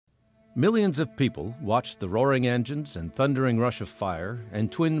Millions of people watched the roaring engines and thundering rush of fire and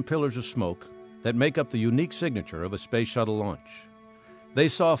twin pillars of smoke that make up the unique signature of a space shuttle launch. They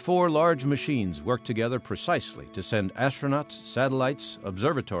saw 4 large machines work together precisely to send astronauts, satellites,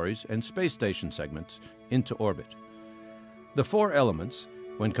 observatories, and space station segments into orbit. The 4 elements,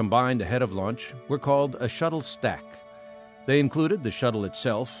 when combined ahead of launch, were called a shuttle stack. They included the shuttle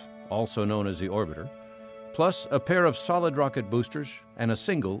itself, also known as the orbiter, plus a pair of solid rocket boosters and a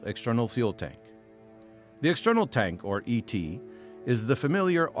single external fuel tank. The external tank, or ET, is the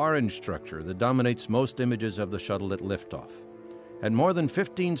familiar orange structure that dominates most images of the shuttle at liftoff. At more than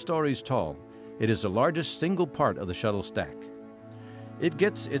 15 stories tall, it is the largest single part of the shuttle stack. It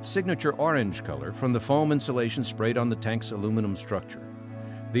gets its signature orange color from the foam insulation sprayed on the tank's aluminum structure.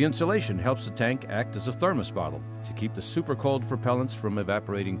 The insulation helps the tank act as a thermos bottle to keep the super cold propellants from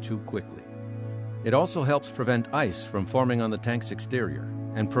evaporating too quickly. It also helps prevent ice from forming on the tank's exterior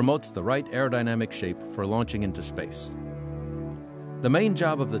and promotes the right aerodynamic shape for launching into space. The main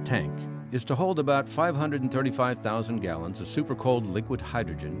job of the tank is to hold about 535,000 gallons of supercold liquid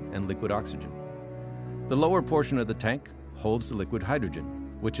hydrogen and liquid oxygen. The lower portion of the tank holds the liquid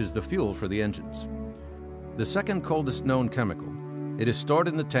hydrogen, which is the fuel for the engines. The second coldest known chemical, it is stored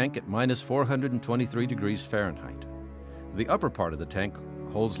in the tank at minus 423 degrees Fahrenheit. The upper part of the tank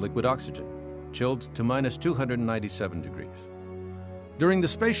holds liquid oxygen, chilled to minus 297 degrees. During the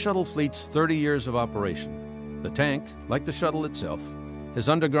Space Shuttle fleet's 30 years of operation, the tank, like the shuttle itself, has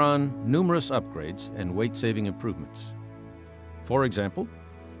undergone numerous upgrades and weight-saving improvements. For example,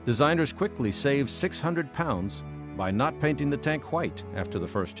 designers quickly saved 600 pounds by not painting the tank white after the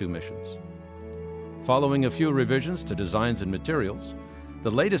first 2 missions. Following a few revisions to designs and materials,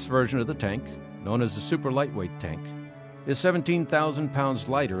 the latest version of the tank, known as the super lightweight tank, is 17,000 pounds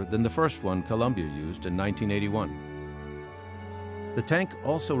lighter than the first one Columbia used in 1981. The tank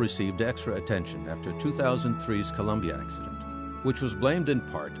also received extra attention after 2003's Columbia accident, which was blamed in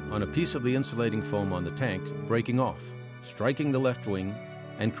part on a piece of the insulating foam on the tank breaking off, striking the left wing,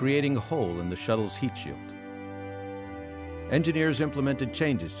 and creating a hole in the shuttle's heat shield. Engineers implemented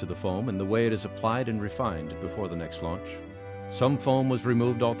changes to the foam and the way it is applied and refined before the next launch. Some foam was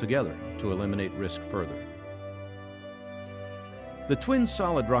removed altogether to eliminate risk further. The twin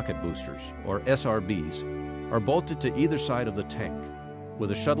solid rocket boosters, or SRBs, are bolted to either side of the tank, with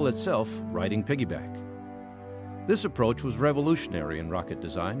the shuttle itself riding piggyback. This approach was revolutionary in rocket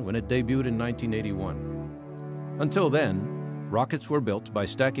design when it debuted in 1981. Until then, rockets were built by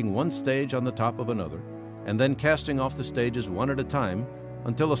stacking one stage on the top of another and then casting off the stages one at a time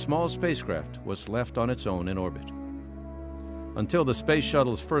until a small spacecraft was left on its own in orbit. Until the Space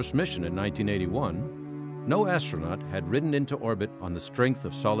Shuttle's first mission in 1981, no astronaut had ridden into orbit on the strength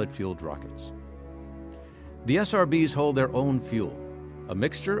of solid-fueled rockets. The SRBs hold their own fuel, a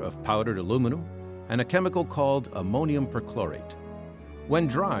mixture of powdered aluminum and a chemical called ammonium perchlorate. When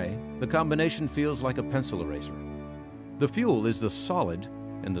dry, the combination feels like a pencil eraser. The fuel is the solid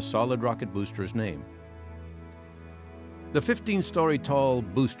in the solid rocket booster's name. The 15-story tall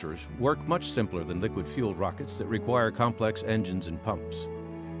boosters work much simpler than liquid-fueled rockets that require complex engines and pumps.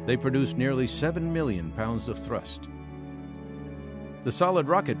 They produce nearly 7 million pounds of thrust. The solid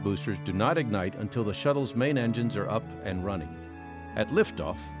rocket boosters do not ignite until the shuttle's main engines are up and running. At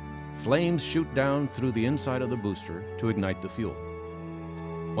liftoff, flames shoot down through the inside of the booster to ignite the fuel.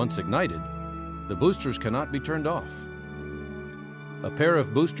 Once ignited, the boosters cannot be turned off. A pair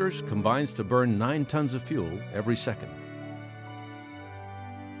of boosters combines to burn 9 tons of fuel every second.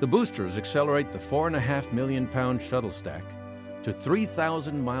 The boosters accelerate the 4.5 million pound shuttle stack to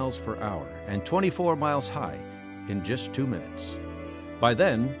 3,000 miles per hour and 24 miles high in just 2 minutes. By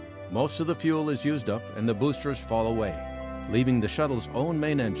then, most of the fuel is used up and the boosters fall away, leaving the shuttle's own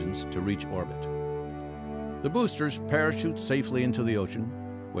main engines to reach orbit. The boosters parachute safely into the ocean,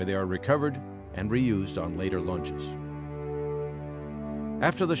 where they are recovered and reused on later launches.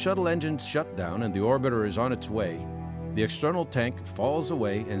 After the shuttle engines shut down and the orbiter is on its way, the external tank falls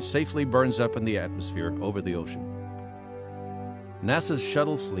away and safely burns up in the atmosphere over the ocean. NASA's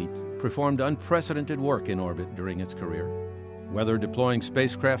shuttle fleet performed unprecedented work in orbit during its career, whether deploying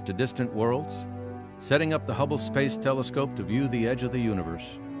spacecraft to distant worlds, setting up the Hubble Space Telescope to view the edge of the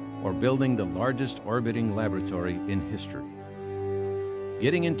universe, or building the largest orbiting laboratory in history.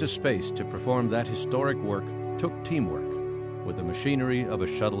 Getting into space to perform that historic work took teamwork with the machinery of a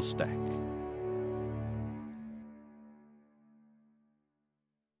shuttle stack.